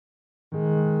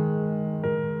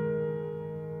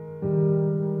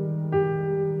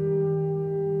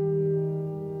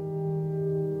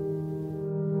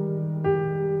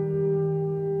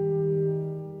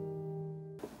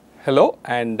Hello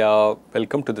and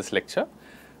welcome to this lecture.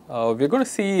 We are going to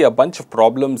see a bunch of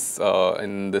problems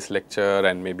in this lecture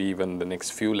and maybe even the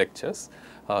next few lectures.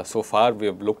 So far we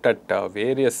have looked at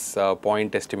various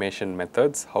point estimation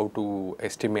methods, how to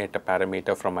estimate a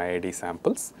parameter from IID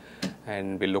samples,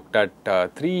 and we looked at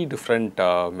three different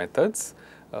methods,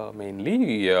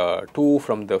 mainly two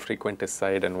from the frequentist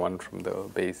side and one from the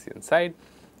Bayesian side.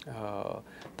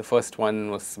 The first one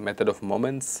was method of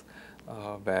moments,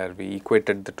 where we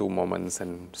equated the two moments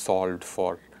and solved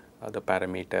for the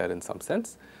parameter in some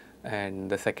sense. And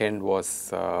the second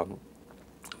was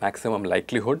maximum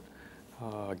likelihood.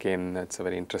 Again, it's a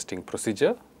very interesting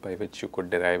procedure by which you could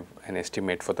derive an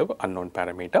estimate for the unknown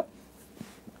parameter.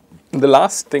 The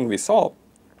last thing we saw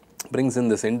brings in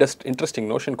this interesting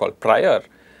notion called prior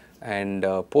and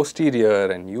posterior,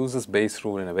 and uses Bayes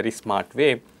rule in a very smart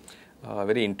way,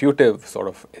 very intuitive sort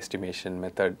of estimation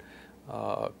method,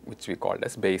 which we called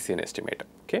as Bayesian estimator.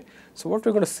 Okay. So, what we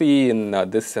are going to see in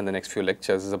this and the next few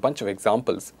lectures is a bunch of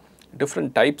examples,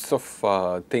 different types of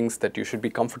things that you should be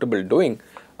comfortable doing,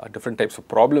 different types of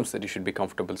problems that you should be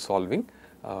comfortable solving,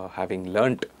 having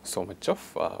learnt so much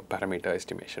of parameter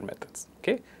estimation methods.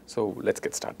 Okay. So, let us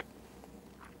get started.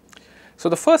 So,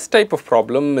 the first type of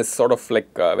problem is sort of like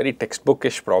a very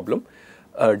textbookish problem.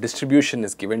 A distribution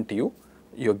is given to you.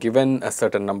 You are given a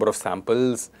certain number of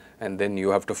samples, and then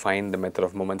you have to find the method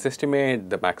of moments estimate,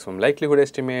 the maximum likelihood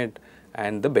estimate,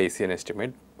 and the Bayesian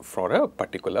estimate for a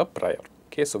particular prior.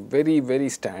 Okay, so very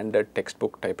standard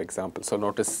textbook type example. So,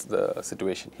 notice the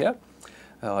situation here.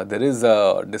 There is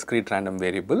a discrete random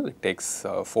variable. It takes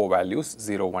 4 values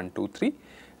 0, 1, 2, 3,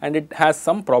 and it has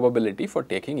some probability for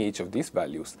taking each of these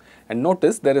values. And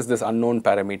notice there is this unknown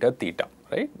parameter theta,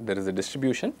 right? There is a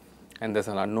distribution and there is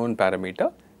an unknown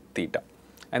parameter theta.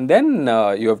 And then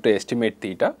you have to estimate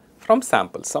theta from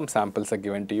samples. Some samples are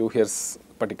given to you. Here's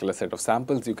a particular set of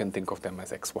samples. You can think of them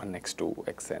as x1, x2,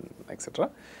 xn, etc.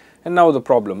 And now the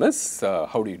problem is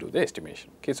how do you do the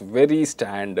estimation? Okay, so very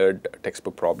standard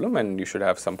textbook problem, and you should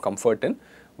have some comfort in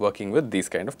working with these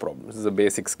kind of problems. This is a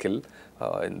basic skill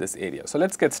in this area. So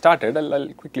let's get started. I'll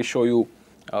quickly show you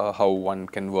how one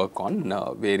can work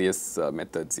on various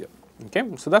methods here. Okay,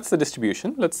 so that's the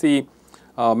distribution. Let's see.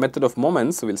 Method of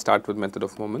moments. So, we will start with method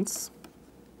of moments.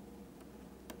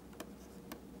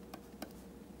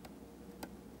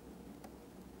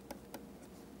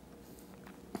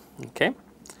 Okay.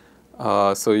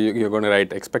 So, you are going to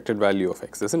write expected value of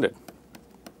x, isn't it?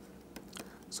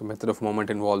 So, method of moment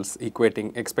involves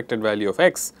equating expected value of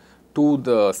x to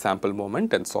the sample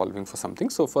moment and solving for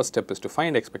something. So, first step is to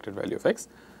find expected value of x.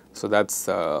 So, that is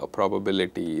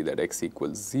probability that x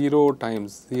equals 0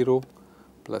 times 0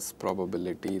 plus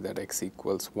probability that x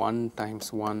equals 1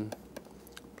 times 1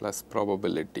 plus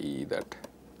probability that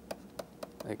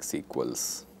x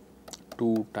equals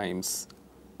 2 times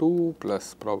 2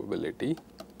 plus probability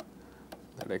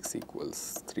that x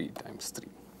equals 3 times 3.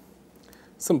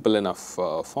 Simple enough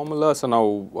formula. So, now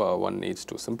one needs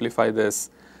to simplify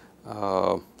this.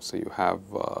 So, you have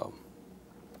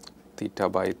theta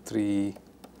by 3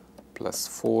 plus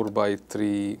 4 by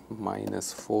 3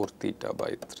 minus 4 theta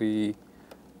by 3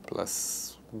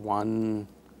 plus 1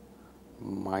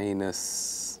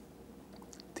 minus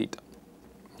theta.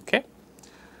 Okay.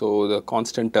 So, the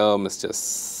constant term is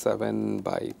just 7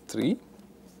 by 3,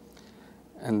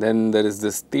 and then there is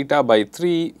this theta by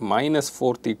 3 minus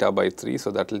 4 theta by 3.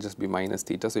 So, that will just be minus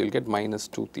theta. So, you will get minus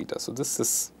 2 theta. So, this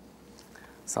is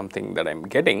something that I am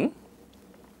getting.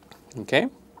 Okay.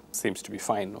 Seems to be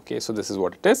fine. Okay. So, this is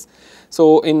what it is.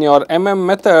 So, in your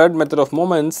method of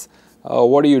moments,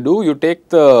 what do? You take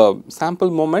the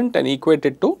sample moment and equate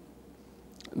it to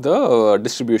the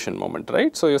distribution moment,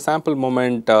 right. So, your sample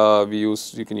moment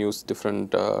you can use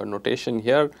different notation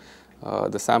here.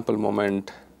 The sample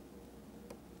moment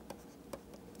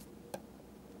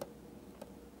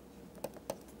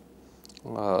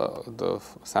the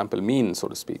sample mean, so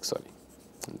to speak, sorry,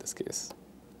 in this case.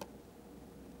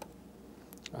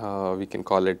 We can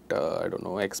call it I do not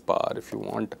know, x bar if you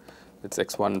want. It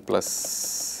is x1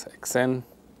 plus xn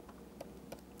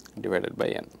divided by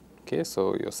n. Okay,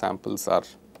 so, your samples are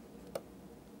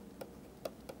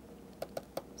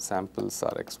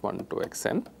x1 to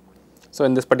xn. So,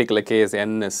 in this particular case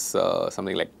n is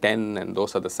something like 10, and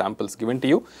those are the samples given to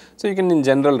you. So, you can in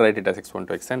general write it as x1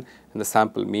 to xn, and the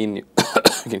sample mean you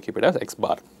can keep it as x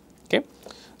bar. Okay.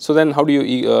 So, then how do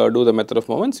you do the method of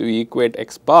moments? You equate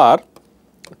x bar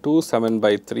to 7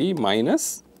 by 3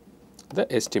 minus the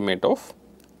estimate of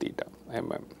theta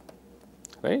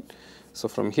right. So,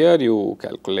 from here you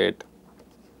calculate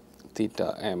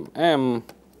theta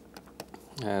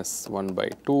as 1 by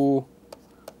 2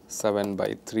 7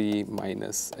 by 3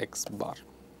 minus x bar.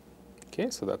 Okay,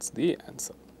 so that's the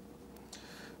answer.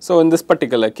 So in this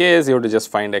particular case, you have to just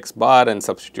find x bar and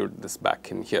substitute this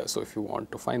back in here. So if you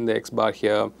want to find the x bar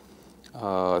here,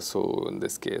 so in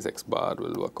this case, x bar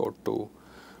will work out to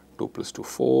 2 plus 2,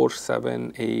 4,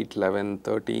 7, 8, 11,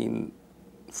 13,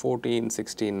 14,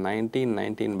 16, 19,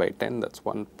 19 by 10, that's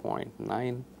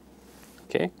 1.9.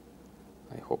 Okay,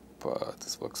 I hope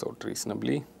this works out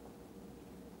reasonably.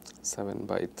 7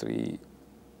 by 3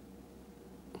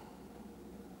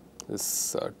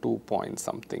 is 2 point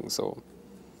something, so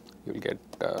you will get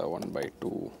 1 by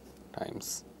 2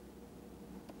 times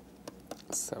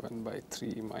 7 by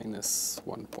 3 minus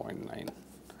 1.9,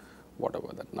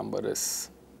 whatever that number is,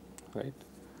 right.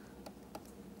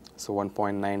 So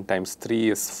 1.9 times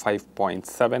 3 is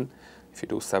 5.7. If you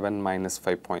do 7 minus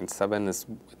 5.7 is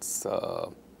it's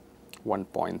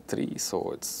 1.3,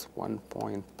 so it's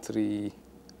 1.3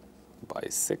 by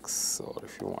 6, or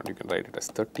if you want you can write it as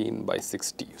 13 by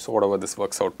 60. So whatever this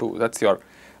works out to, that's your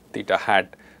theta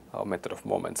hat method of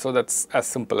moments. So that's as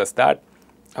simple as that.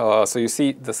 So you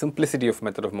see the simplicity of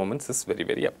method of moments is very,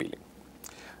 very appealing.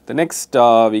 The next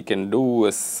we can do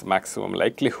is maximum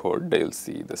likelihood. You will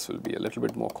see this will be a little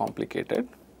bit more complicated.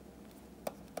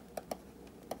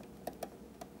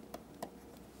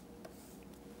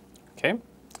 Okay,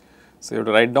 so you have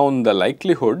to write down the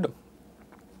likelihood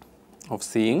of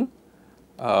seeing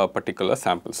a particular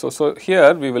sample. So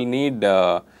here we will need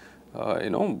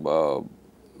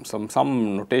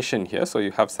some notation here. So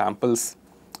you have samples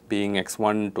being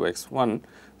x1 to x1.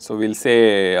 So we'll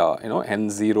say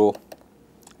n0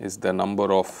 is the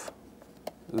number of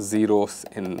zeros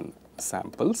in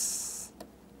samples.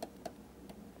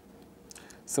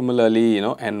 Similarly,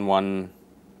 n1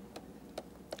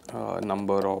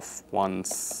 number of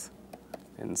ones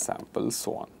in samples,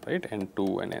 so on, right?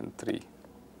 N2 and N3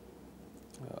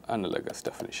 analogous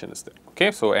definition is there.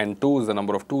 Okay, so N2 is the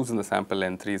number of 2's in the sample,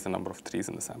 N3 is the number of 3's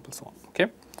in the sample, so on.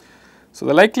 Okay, so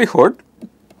the likelihood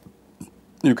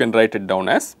you can write it down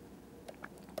as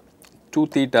 2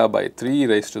 theta by 3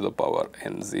 raised to the power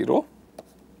n0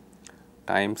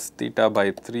 times theta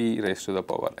by 3 raised to the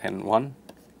power n1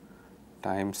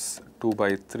 times 2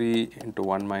 by 3 into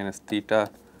 1 minus theta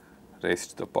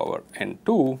raised to the power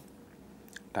n2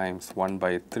 times 1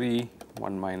 by 3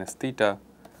 1 minus theta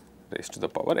raised to the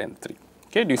power n3.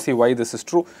 Okay, do you see why this is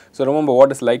true? So remember,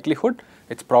 what is likelihood?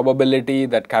 It's probability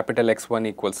that capital X1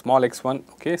 equals small x1.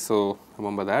 Okay, so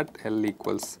remember that L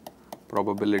equals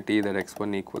probability that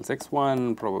x1 equals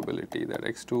x1, probability that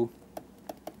x2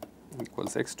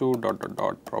 equals x2 dot dot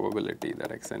dot probability that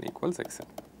xn equals xn.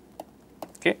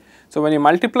 Okay, so when you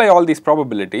multiply all these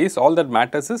probabilities, all that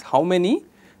matters is how many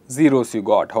zeros you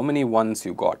got, how many ones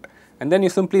you got, and then you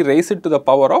simply raise it to the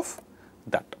power of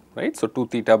that, right? So 2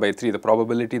 theta by 3, the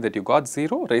probability that you got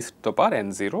 0 raised to the power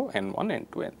n0, n1,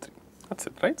 n2, n3. That's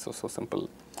it, right? So simple.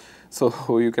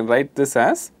 So you can write this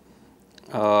as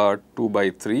 2 by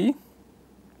 3.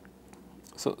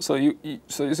 So you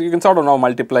can sort of now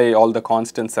multiply all the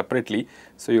constants separately.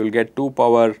 So you will get 2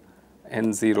 power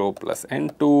n0 plus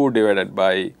n2 divided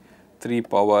by 3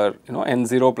 power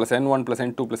n0 plus n1 plus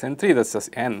n2 plus n3, that's just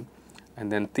n,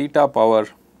 and then theta power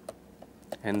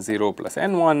n0 plus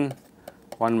n1,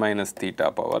 1 minus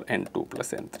theta power n2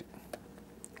 plus n3.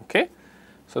 Okay,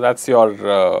 so that's your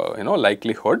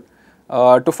likelihood.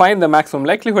 To find the maximum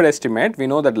likelihood estimate, we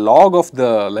know that log of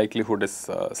the likelihood is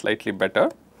slightly better.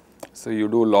 So you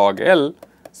do log L.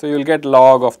 So you will get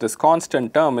log of this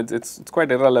constant term. It's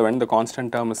quite irrelevant. The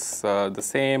constant term is the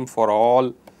same for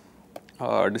all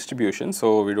distributions.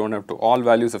 So we don't have to all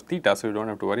values of theta. So you don't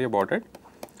have to worry about it.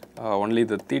 Only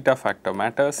the theta factor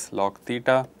matters. Log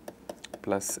theta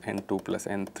plus n2 plus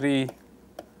n3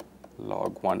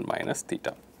 log 1 minus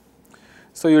theta.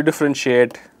 So you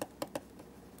differentiate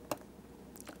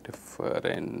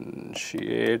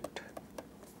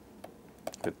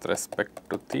with respect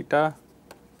to theta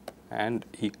and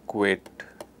equate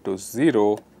to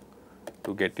 0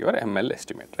 to get your ML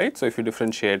estimate, right? So if you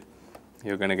differentiate,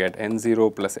 you're going to get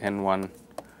n0 plus n1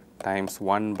 times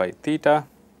 1 by theta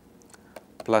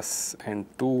plus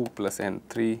n2 plus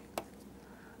n3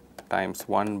 times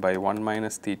 1 by 1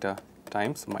 minus theta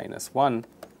times minus 1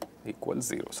 equals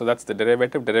 0. So that's the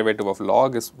derivative. Derivative of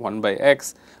log is 1 by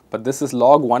x, but this is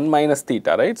log 1 minus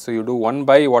theta, right? So you do 1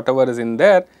 by whatever is in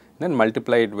there, then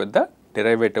multiply it with the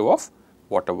derivative of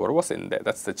whatever was in there.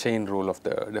 That's the chain rule of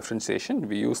the differentiation.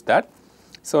 We use that.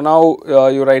 So now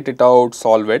you write it out,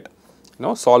 solve it.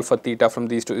 Solve for theta from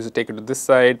these two. Is take it to this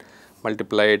side,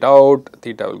 multiply it out.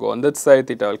 Theta will go on this side.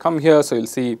 Theta will come here. So you'll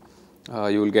see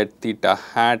you will get theta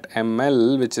hat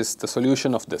ml, which is the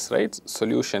solution of this, right?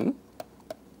 Solution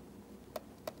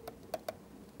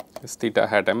is theta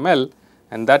hat ml,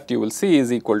 and that you will see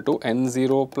is equal to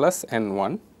n0 plus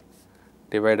n1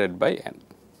 divided by n.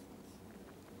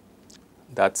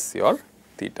 That is your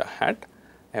theta hat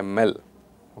ml.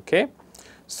 Okay.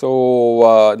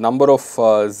 So, number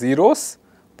of zeros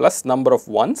plus number of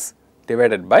ones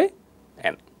divided by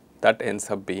n, that ends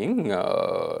up being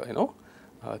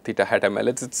theta hat ml.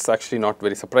 It's actually not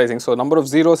very surprising. So, number of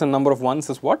zeros and number of ones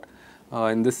is what?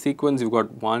 In this sequence you have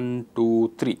got 1,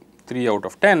 2, 3, 3 out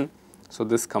of 10. So,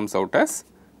 this comes out as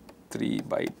 3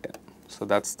 by 10. So,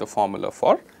 that is the formula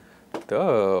for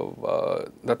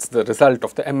that is the result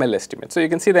of the ML estimate. So, you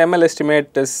can see the ML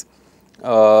estimate is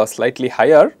slightly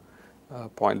higher.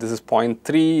 This is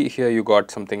 0.3, here you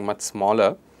got something much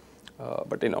smaller,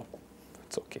 but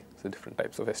it's okay. So, different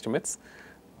types of estimates,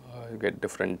 you get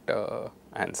different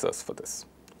answers for this.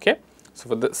 Okay.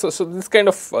 So, this kind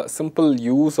of simple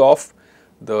use of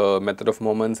the method of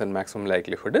moments and maximum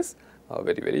likelihood is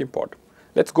very important.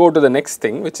 Let us go to the next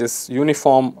thing, which is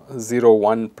uniform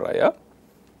 0-1 prior.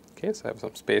 Okay. So, I have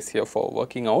some space here for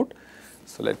working out.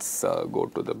 So, let us go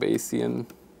to the Bayesian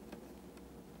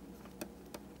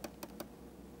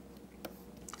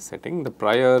setting. The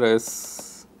prior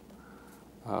is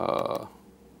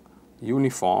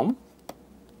uniform.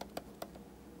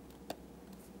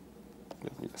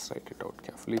 Let me just write it out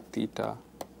carefully. Theta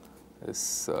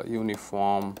is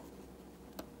uniform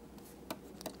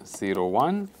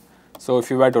 0-1. So,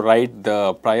 if you were to write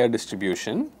the prior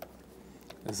distribution,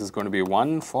 this is going to be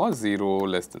 1 for 0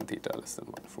 less than theta less than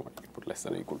 1 for 1. You put less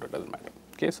than or equal to, it does not matter.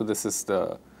 Okay. So, this is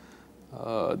the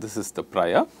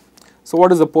prior. So,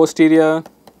 what is the posterior?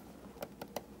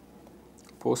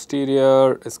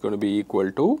 Posterior is going to be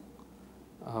equal to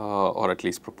or at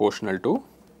least proportional to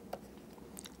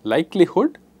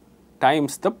likelihood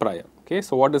times the prior. Okay.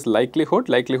 So, what is likelihood?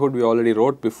 Likelihood we already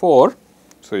wrote before.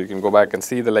 So, you can go back and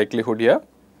see the likelihood here.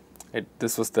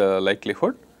 This was the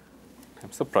likelihood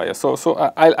times the prior. So,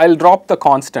 I'll drop the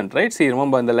constant, right. See,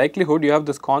 remember in the likelihood you have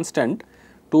this constant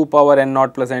 2 power n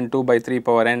naught plus n2 by 3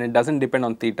 power n, it does not depend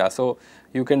on theta. So,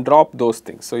 you can drop those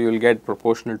things. So, you will get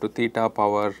proportional to theta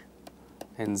power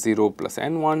n0 plus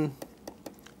n1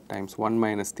 times 1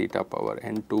 minus theta power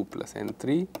n2 plus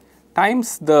n3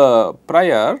 times the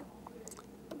prior.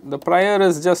 The prior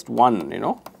is just 1,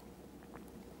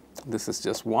 this is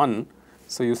just 1.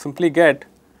 So, you simply get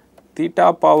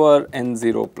theta power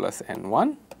n0 plus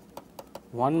n1,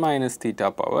 1 minus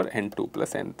theta power n2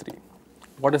 plus n3.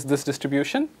 What is this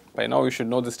distribution? By now, you should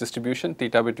know this distribution,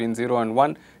 theta between 0 and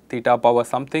 1, theta power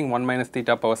something, 1 minus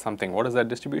theta power something. What is that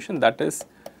distribution? That is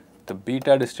the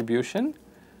beta distribution,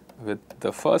 with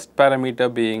the first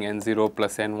parameter being n0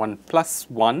 plus n1 plus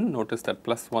 1. Notice that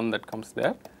plus 1 that comes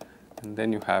there, and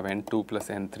then you have n2 plus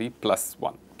n3 plus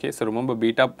 1. Okay. So, remember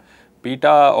beta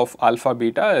of alpha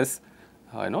beta is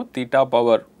theta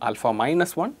power alpha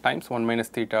minus 1 times 1 minus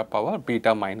theta power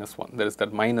beta minus 1. There is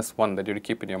that minus 1 that you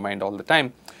keep in your mind all the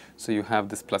time. So, you have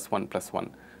this plus 1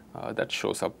 that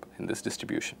shows up in this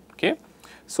distribution. Okay.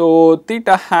 So,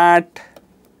 theta hat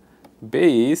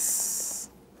base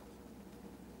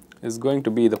is going to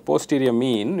be the posterior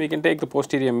mean. We can take the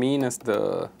posterior mean as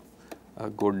the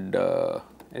good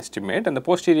estimate, and the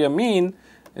posterior mean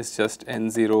is just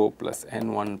n0 plus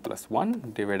n1 plus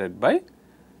 1 divided by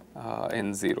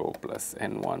n0 plus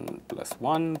n1 plus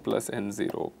 1 plus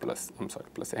n0 plus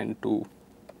plus n2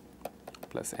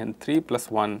 plus n3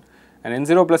 plus 1, and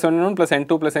n0 plus n1 plus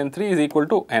n2 plus n3 is equal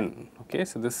to n. Okay.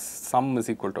 So, this sum is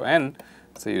equal to n.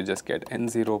 So, you just get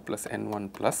n0 plus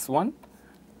n1 plus 1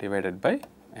 divided by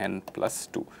n plus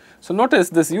 2. So, notice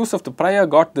this use of the prior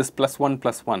got this plus 1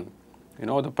 plus 1.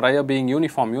 The prior being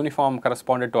uniform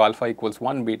corresponded to alpha equals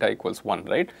 1, beta equals 1,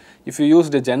 right. If you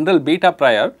use the general beta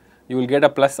prior, you will get a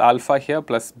plus alpha here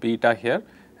plus beta here,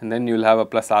 and then you will have a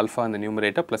plus alpha in the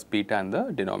numerator plus beta in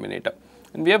the denominator.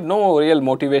 And we have no real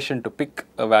motivation to pick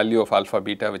a value of alpha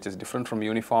beta which is different from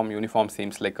uniform. Uniform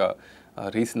seems like a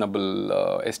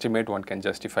reasonable estimate, one can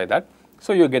justify that.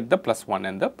 So, you get the plus 1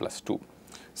 and the plus 2.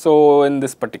 So, in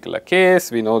this particular case,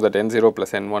 we know that n0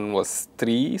 plus n1 was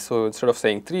 3. So, instead of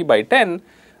saying 3 by 10,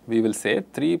 we will say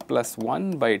 3 plus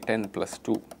 1 by 10 plus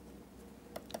 2.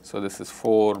 So, this is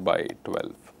 4 by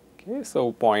 12. Okay.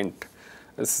 So,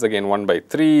 this is again 1 by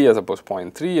 3 as opposed to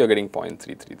 0.3, you are getting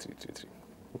 0.33333.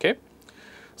 Okay.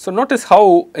 So, notice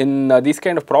how in these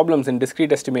kind of problems in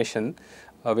discrete estimation,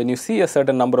 when you see a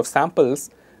certain number of samples,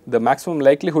 the maximum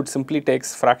likelihood simply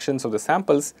takes fractions of the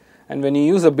samples, and when you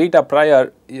use a beta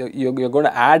prior, you are going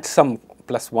to add some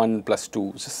plus 1 plus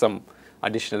 2, just some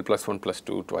additional plus 1 plus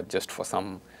 2 to adjust for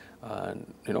some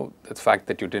the fact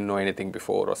that you did not know anything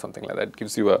before or something like that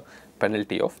gives you a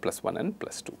penalty of plus 1 and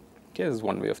plus 2. Okay, this is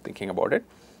one way of thinking about it.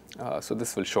 So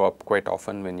this will show up quite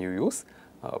often when you use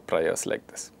priors like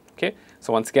this. Okay.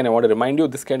 So once again, I want to remind you,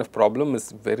 this kind of problem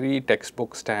is very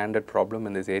textbook standard problem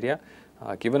in this area.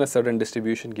 Given a certain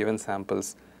distribution, given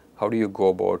samples, how do you go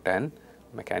about and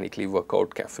mechanically work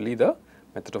out carefully the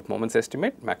method of moments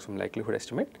estimate, maximum likelihood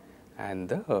estimate, and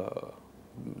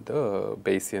the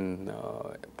Bayesian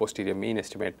posterior mean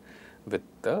estimate with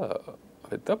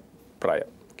the prior.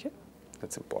 Okay,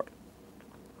 that's important.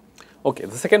 Okay,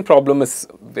 the second problem is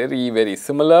very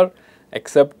similar,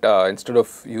 except instead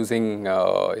of using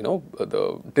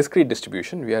the discrete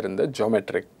distribution, we are in the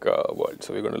geometric world.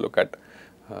 So we're going to look at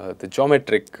the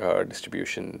geometric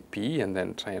distribution P and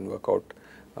then try and work out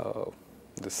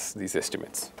these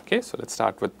estimates. Okay, so let's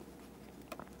start with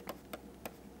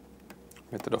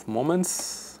method of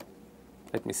moments.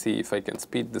 Let me see if I can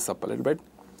speed this up a little bit.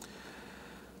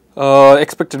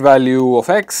 Expected value of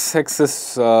x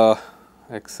is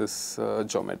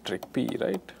geometric P,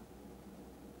 right?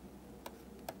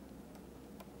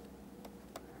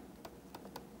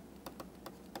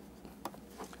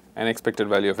 And expected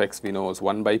value of x we know is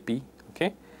 1 by P,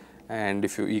 okay? And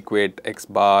if you equate x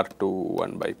bar to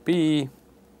 1 by P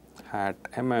hat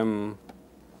mm,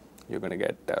 you're going to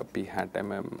get P hat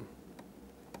mm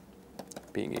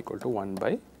being equal to 1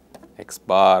 by x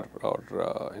bar, or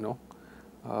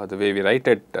the way we write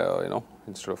it,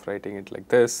 instead of writing it like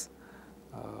this,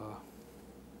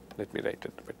 let me write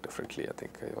it a bit differently. I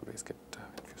think I always get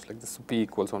confused like this. So P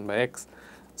equals 1 by x.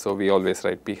 So we always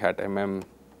write P hat mm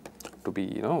to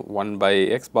be 1 by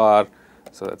x bar.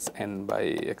 So that's n by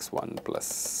x1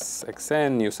 plus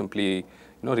xn. You simply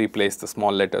replace the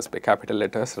small letters by capital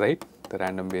letters, right? The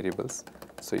random variables.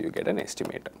 So you get an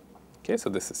estimator. Okay, so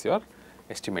this is your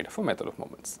estimator for method of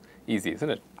moments. Easy, isn't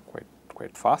it?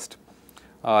 Quite fast.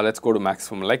 Let's go to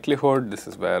maximum likelihood. This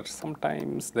is where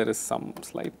sometimes there is some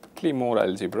slightly more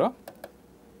algebra.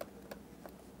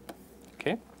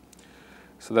 Okay,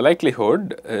 so the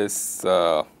likelihood is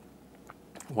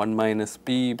 1 minus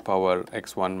p power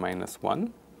x1 minus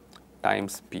 1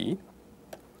 times p,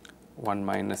 1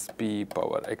 minus p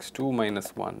power x2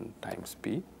 minus 1 times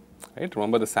p. Right?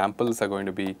 Remember, the samples are going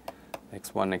to be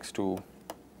x1, x2,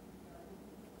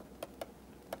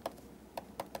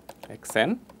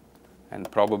 xn, and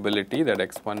probability that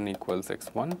x1 equals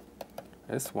x1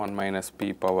 is 1 minus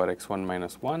p power x1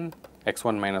 minus 1,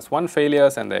 x1 minus 1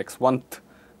 failures and the x1th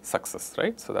success,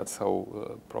 right? So that's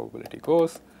how probability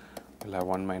goes. We'll have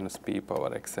 1 minus p power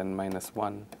xn minus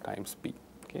 1 times p.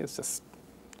 Okay, it's just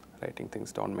writing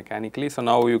things down mechanically. So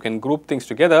now you can group things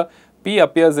together. P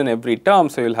appears in every term,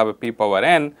 so you'll have a p power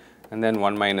n and then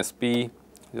 1 minus p.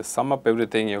 Just sum up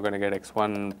everything, you're going to get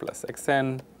x1 plus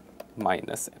xn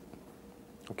minus n.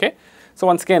 Okay, so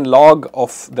once again, log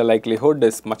of the likelihood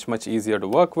is much easier to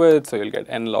work with. So you'll get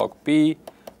n log p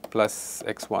plus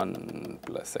x1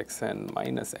 plus xn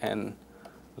minus n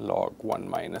log 1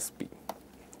 minus p.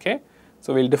 Okay,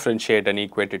 so we'll differentiate and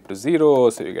equate it to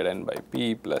 0. So you get n by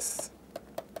p plus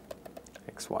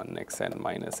x1 xn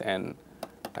minus n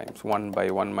times 1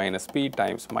 by 1 minus p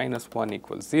times minus 1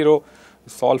 equals 0.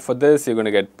 Solve for this, you're going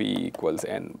to get p equals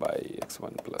n by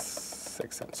x1 plus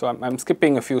xn. So I'm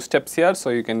skipping a few steps here, so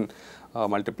you can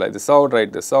multiply this out,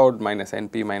 write this out, minus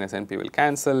np will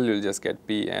cancel, you'll just get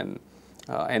p and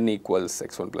n equals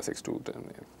x1 plus x2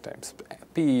 times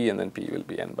p, and then p will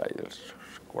be n by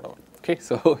whatever. Okay,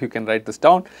 so you can write this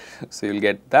down. So you'll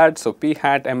get that. So p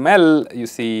hat ml, you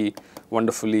see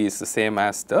wonderfully, is the same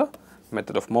as the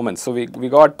method of moments. So we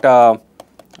got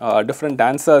different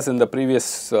answers in the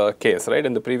previous case, right?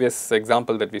 In the previous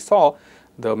example that we saw,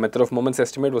 the method of moments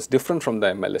estimate was different from the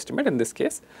ML estimate. In this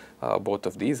case, both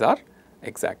of these are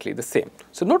exactly the same.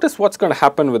 So notice what's going to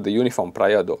happen with the uniform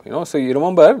prior though. So you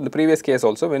remember the previous case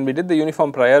also, when we did the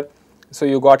uniform prior, so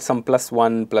you got some plus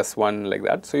 1 like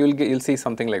that. So you'll see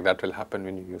something like that will happen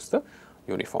when you use the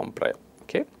uniform prior.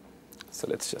 Okay, so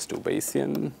let's just do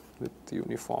Bayesian with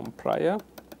uniform prior.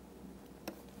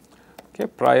 Okay,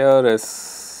 prior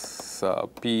is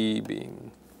P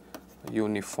being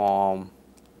uniform.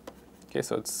 Okay,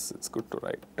 so it's good to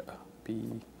write P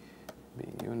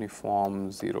being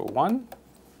uniform 0, 1.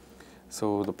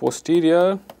 So the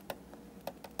posterior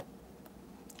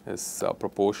is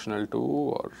proportional to,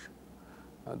 or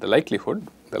the likelihood.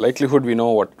 The likelihood, we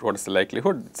know what is the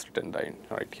likelihood. It's written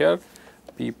right here.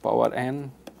 P power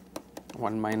n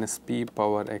 1 minus p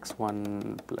power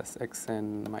x1 plus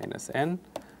xn minus n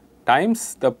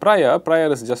times the prior.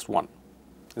 Prior is just 1,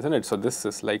 isn't it? So this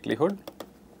is likelihood.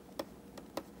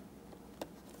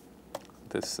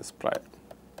 This is prior.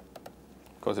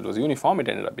 Because it was uniform, it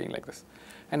ended up being like this.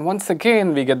 And once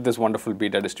again, we get this wonderful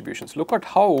beta distributions. Look at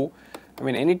how I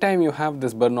mean, anytime you have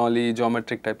this Bernoulli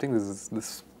geometric type thing,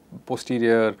 this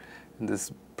posterior and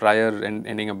this prior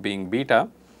ending up being beta.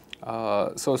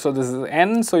 So this is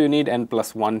n, so you need n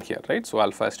plus 1 here, right? So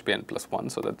alpha has to be n plus 1,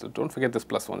 so that don't forget this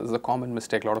plus 1. This is a common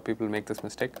mistake, a lot of people make this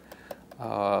mistake.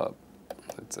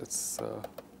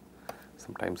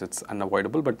 Sometimes it's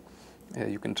unavoidable, but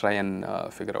you can try and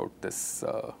figure out this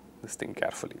thing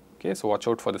carefully. Okay, so watch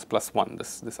out for this plus 1,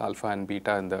 this alpha and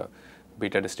beta in the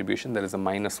beta distribution. There is a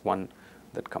minus 1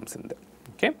 that comes in there.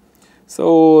 Okay,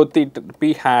 so theta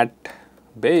p hat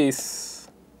base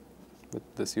with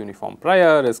this uniform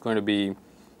prior is going to be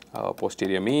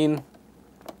posterior mean,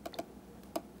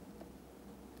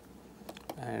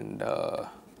 and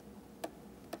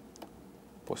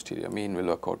posterior mean will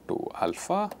work out to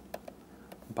alpha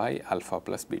by alpha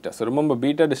plus beta. So remember,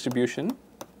 beta distribution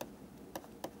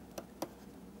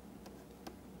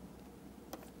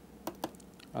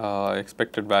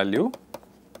expected value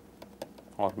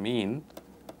or mean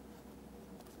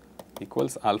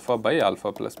equals alpha by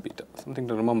alpha plus beta, something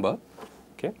to remember.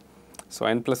 Okay, so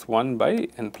n plus 1 by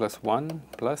n plus 1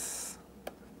 plus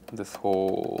this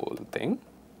whole thing.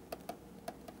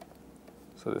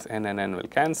 So this n and n will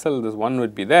cancel, this 1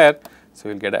 would be there, so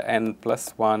you will get a n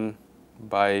plus 1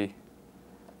 by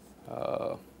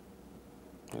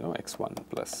x1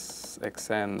 plus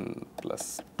xn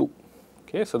plus 2.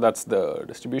 Okay, so that's the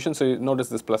distribution. So you notice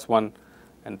this plus 1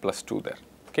 and plus 2 there.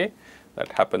 Okay, that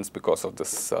happens because of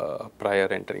this prior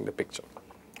entering the picture.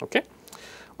 Okay,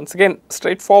 once again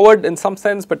straightforward in some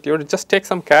sense, but you have to just take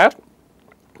some care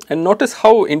and notice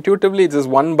how intuitively this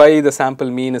 1 by the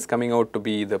sample mean is coming out to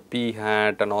be the p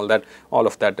hat and all that. All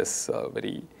of that is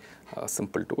very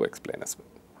simple to explain as well.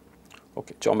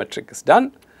 Okay, geometric is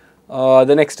done.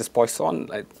 The next is Poisson.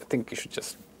 I think you should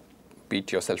just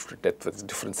beat yourself to death with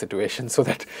different situations so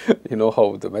that you know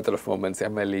how the method of moments,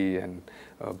 MLE and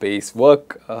Bayes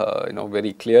work,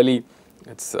 very clearly.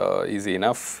 It's easy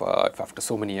enough. If after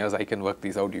so many years I can work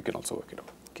these out, you can also work it out.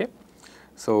 Okay,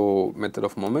 so method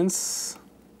of moments.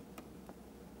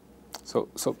 So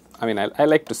I mean, I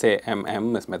like to say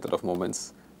MM is method of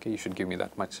moments. Okay, you should give me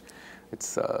that much.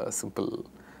 It's a simple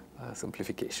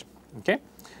simplification. Okay,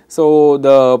 so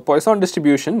the Poisson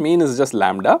distribution mean is just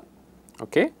lambda.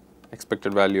 Okay,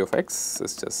 expected value of x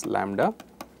is just lambda,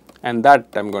 and that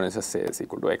I am going to just say is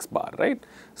equal to x bar, right?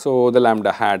 So the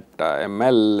lambda hat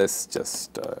ml is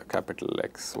just capital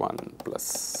X1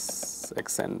 plus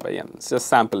xn by n. It's just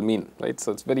sample mean, right?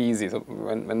 So it's very easy. So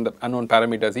when the unknown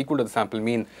parameter is equal to the sample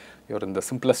mean, you're in the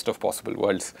simplest of possible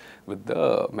worlds with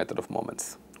the method of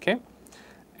moments. Okay,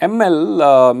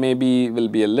 ML maybe will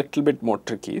be a little bit more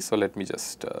tricky. So let me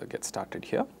just get started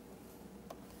here.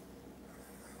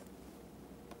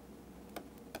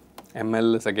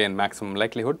 ML is again maximum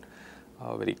likelihood,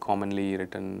 very commonly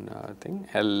written thing.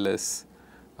 L is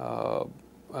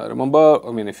remember,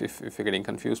 I mean, if you're getting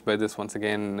confused by this, once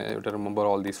again, you have to remember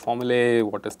all these formulae.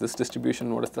 What is this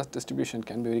distribution? What is that distribution?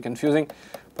 Can be very confusing.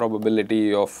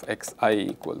 Probability of xi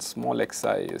equals small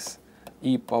xi is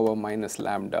e power minus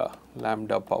lambda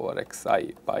power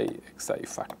xi by xi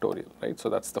factorial, right? So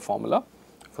that's the formula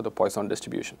for the Poisson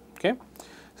distribution. Okay,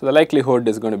 so the likelihood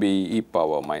is going to be e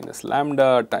power minus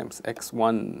lambda times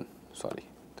x1,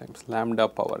 times lambda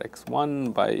power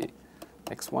x1 by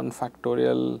x1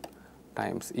 factorial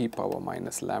times e power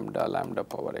minus lambda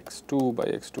power x2 by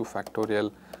x2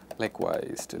 factorial,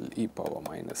 likewise till e power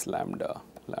minus lambda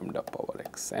power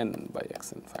xn by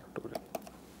xn factorial.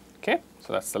 Okay,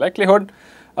 so that's the likelihood.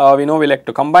 We know we like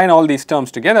to combine all these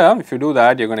terms together. If you do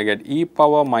that, you're going to get e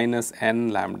power minus n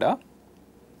lambda.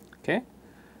 Okay,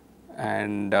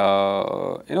 and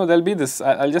there'll be this,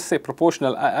 I'll just say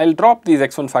proportional. I'll drop these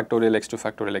x1 factorial, x2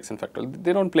 factorial, xn factorial.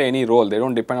 They don't play any role. They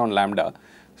don't depend on lambda.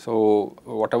 So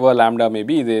whatever lambda may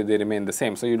be, they remain the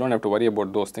same. So you don't have to worry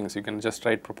about those things. You can just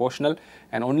write proportional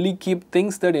and only keep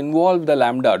things that involve the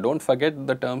lambda. Don't forget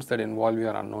the terms that involve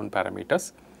your unknown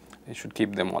parameters. You should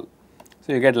keep them all.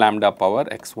 So you get lambda power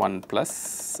x1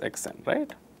 plus xn,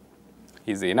 right?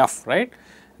 Easy enough, right?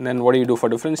 And then what do you do for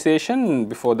differentiation?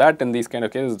 Before that, in these kind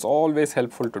of cases, it's always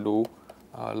helpful to do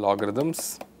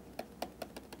logarithms.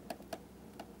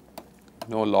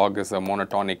 No, log is a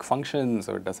monotonic function,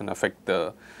 so it doesn't affect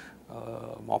the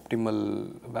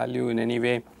optimal value in any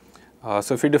way.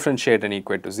 So if you differentiate and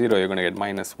equate to 0, you're going to get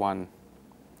minus 1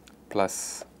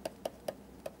 plus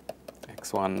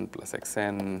x1 plus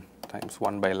xn times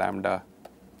 1 by lambda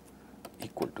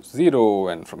equal to 0,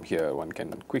 and from here one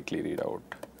can quickly read out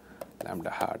lambda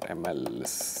hat ml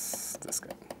is this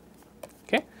guy.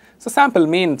 Okay, so sample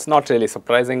mean, it's not really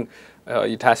surprising.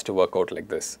 It has to work out like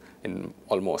this in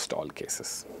almost all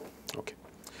cases. Okay.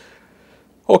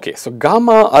 Okay, so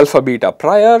gamma, alpha, beta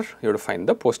prior, you have to find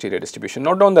the posterior distribution.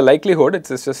 Note down the likelihood, it's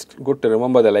just good to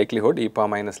remember the likelihood, e power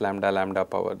minus lambda, lambda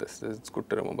power this, it's good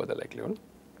to remember the likelihood.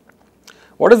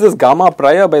 What is this gamma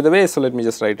prior, by the way? So let me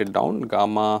just write it down,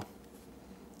 gamma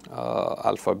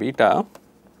alpha beta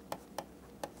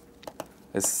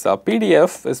is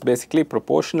PDF is basically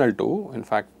proportional to, in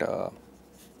fact,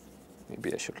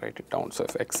 maybe I should write it down. So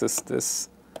if x is this,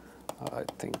 I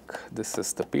think this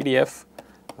is the PDF.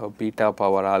 Beta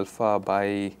power alpha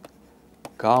by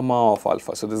gamma of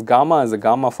alpha. So this gamma is a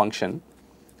gamma function.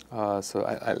 So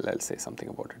I'll say something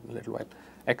about it in a little while.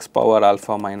 X power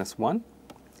alpha minus 1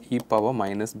 e power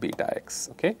minus beta x.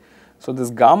 Okay. So this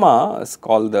gamma is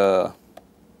called the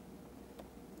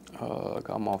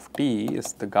gamma of t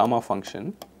is the gamma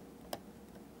function.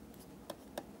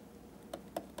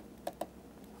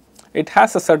 It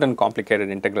has a certain complicated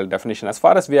integral definition. As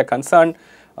far as we are concerned,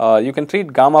 you can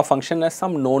treat gamma function as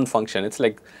some known function. It's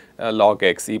like log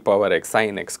x, e power x,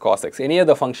 sin x, cos x. Any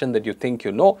other function that you think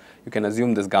you know, you can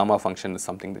assume this gamma function is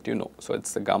something that you know. So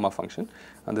it's the gamma function,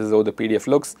 and this is how the PDF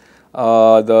looks.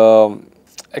 The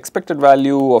expected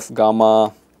value of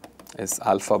gamma is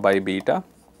alpha by beta,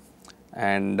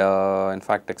 and in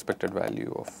fact expected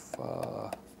value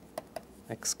of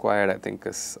x squared I think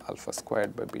is alpha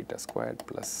squared by beta squared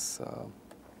plus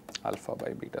alpha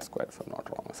by beta squared, if I'm not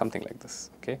wrong, or something like this.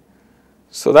 Okay,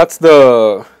 so that's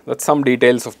some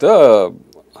details of the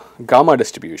gamma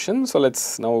distribution. So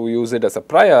let's now use it as a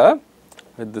prior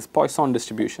with this Poisson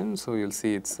distribution. So you'll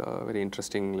see it's a very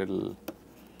interesting little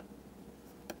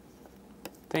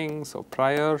thing. So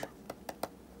prior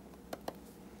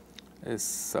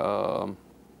is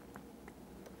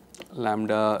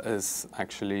lambda is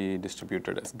actually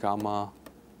distributed as gamma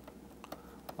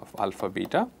of alpha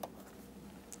beta.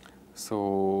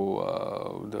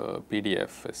 So the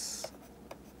PDF is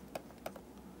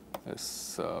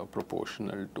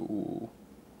proportional to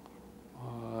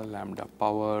lambda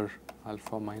power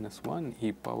alpha minus 1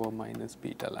 e power minus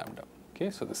beta lambda. Okay,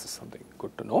 so this is something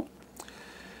good to know.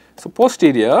 So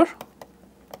posterior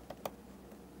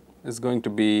is going to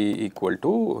be equal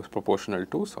to, proportional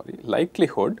to, sorry,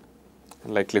 likelihood.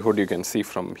 Likelihood you can see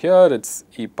from here, it's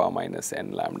e power minus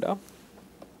n lambda,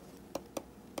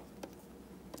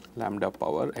 lambda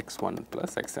power x1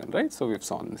 plus xn, right? So we've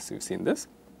seen this,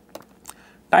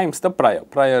 times the prior.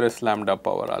 Prior is lambda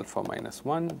power alpha minus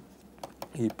 1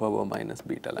 e power minus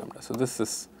beta lambda. So this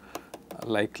is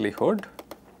likelihood.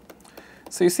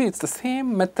 So you see it's the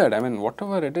same method. I mean,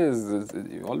 whatever it is,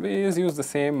 you always use the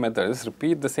same method, just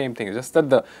repeat the same thing. It's just that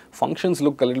the functions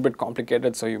look a little bit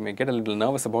complicated, so you may get a little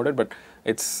nervous about it, but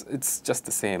it's just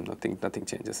the same, nothing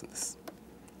changes in this.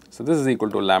 So this is equal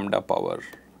to lambda power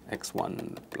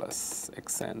x1 plus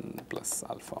xn plus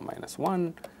alpha minus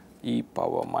 1 e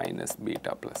power minus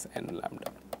beta plus n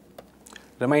lambda.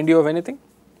 Remind you of anything?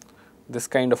 This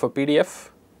kind of a PDF,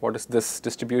 what is this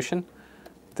distribution?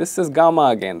 This is gamma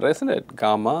again, isn't it?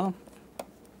 Gamma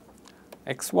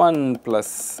x1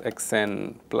 plus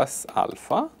xn plus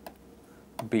alpha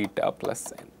beta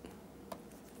plus n.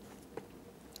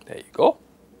 There you go.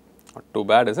 Not too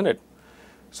bad, isn't it?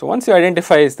 So once you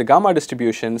identify the gamma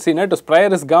distribution, see, notice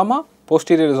prior is gamma,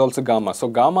 posterior is also gamma. So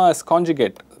gamma is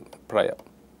conjugate prior.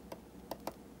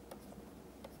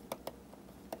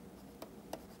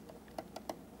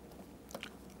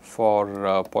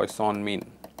 For Poisson mean.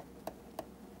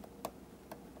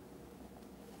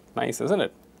 Nice, isn't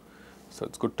it? So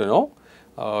it's good to know.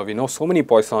 We know so many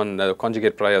Poisson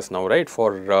conjugate priors now, right?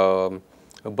 For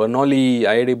Bernoulli,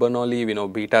 IIT Bernoulli, we know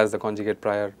beta is the conjugate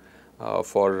prior.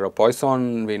 For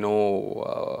Poisson, we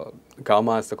know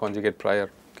gamma is the conjugate prior.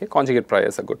 Okay, conjugate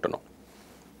priors are good to know.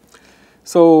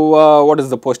 So what is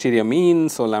the posterior mean?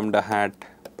 So lambda hat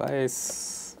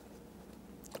Bayes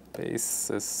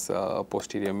is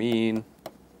posterior mean.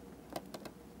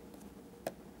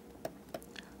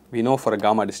 We know for a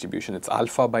gamma distribution it's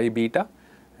alpha by beta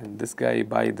and this guy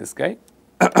by this guy.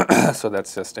 So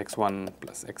that's just x1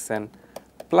 plus xn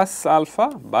plus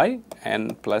alpha by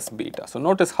n plus beta. So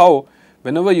notice how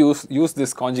whenever you use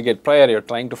this conjugate prior, you're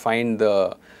trying to find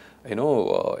the,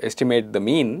 estimate the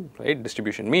mean, right,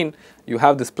 distribution mean, you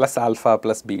have this plus alpha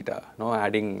plus beta,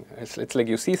 adding, it's like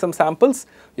you see some samples,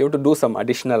 you have to do some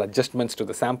additional adjustments to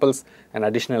the samples and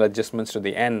additional adjustments to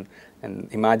the n and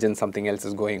imagine something else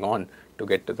is going on to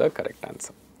get to the correct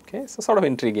answer. Okay, so sort of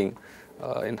intriguing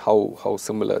in how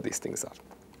similar these things are.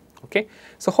 Okay,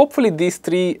 so hopefully these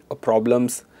three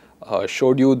problems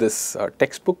showed you this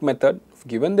textbook method.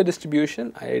 Given the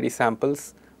distribution, IID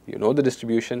samples, you know the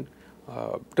distribution,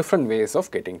 different ways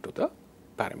of getting to the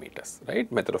parameters,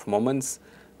 right? Method of moments,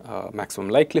 maximum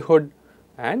likelihood,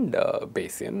 and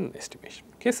Bayesian estimation.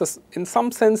 Okay, so in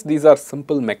some sense these are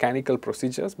simple mechanical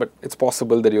procedures, but it's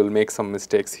possible that you will make some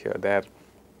mistakes here, there,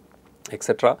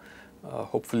 etc.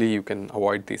 Hopefully you can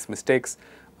avoid these mistakes.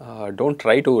 Don't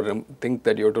try to think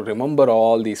that you have to remember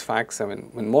all these facts. I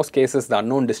mean, in most cases the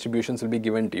unknown distributions will be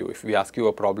given to you. If we ask you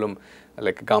a problem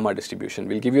like a gamma distribution,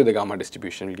 we'll give you the gamma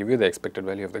distribution, we'll give you the expected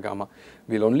value of the gamma.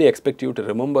 We'll only expect you to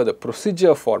remember the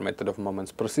procedure for method of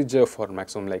moments, procedure for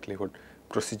maximum likelihood,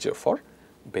 procedure for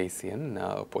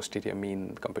Bayesian posterior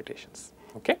mean computations.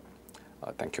 Okay,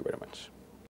 thank you very much.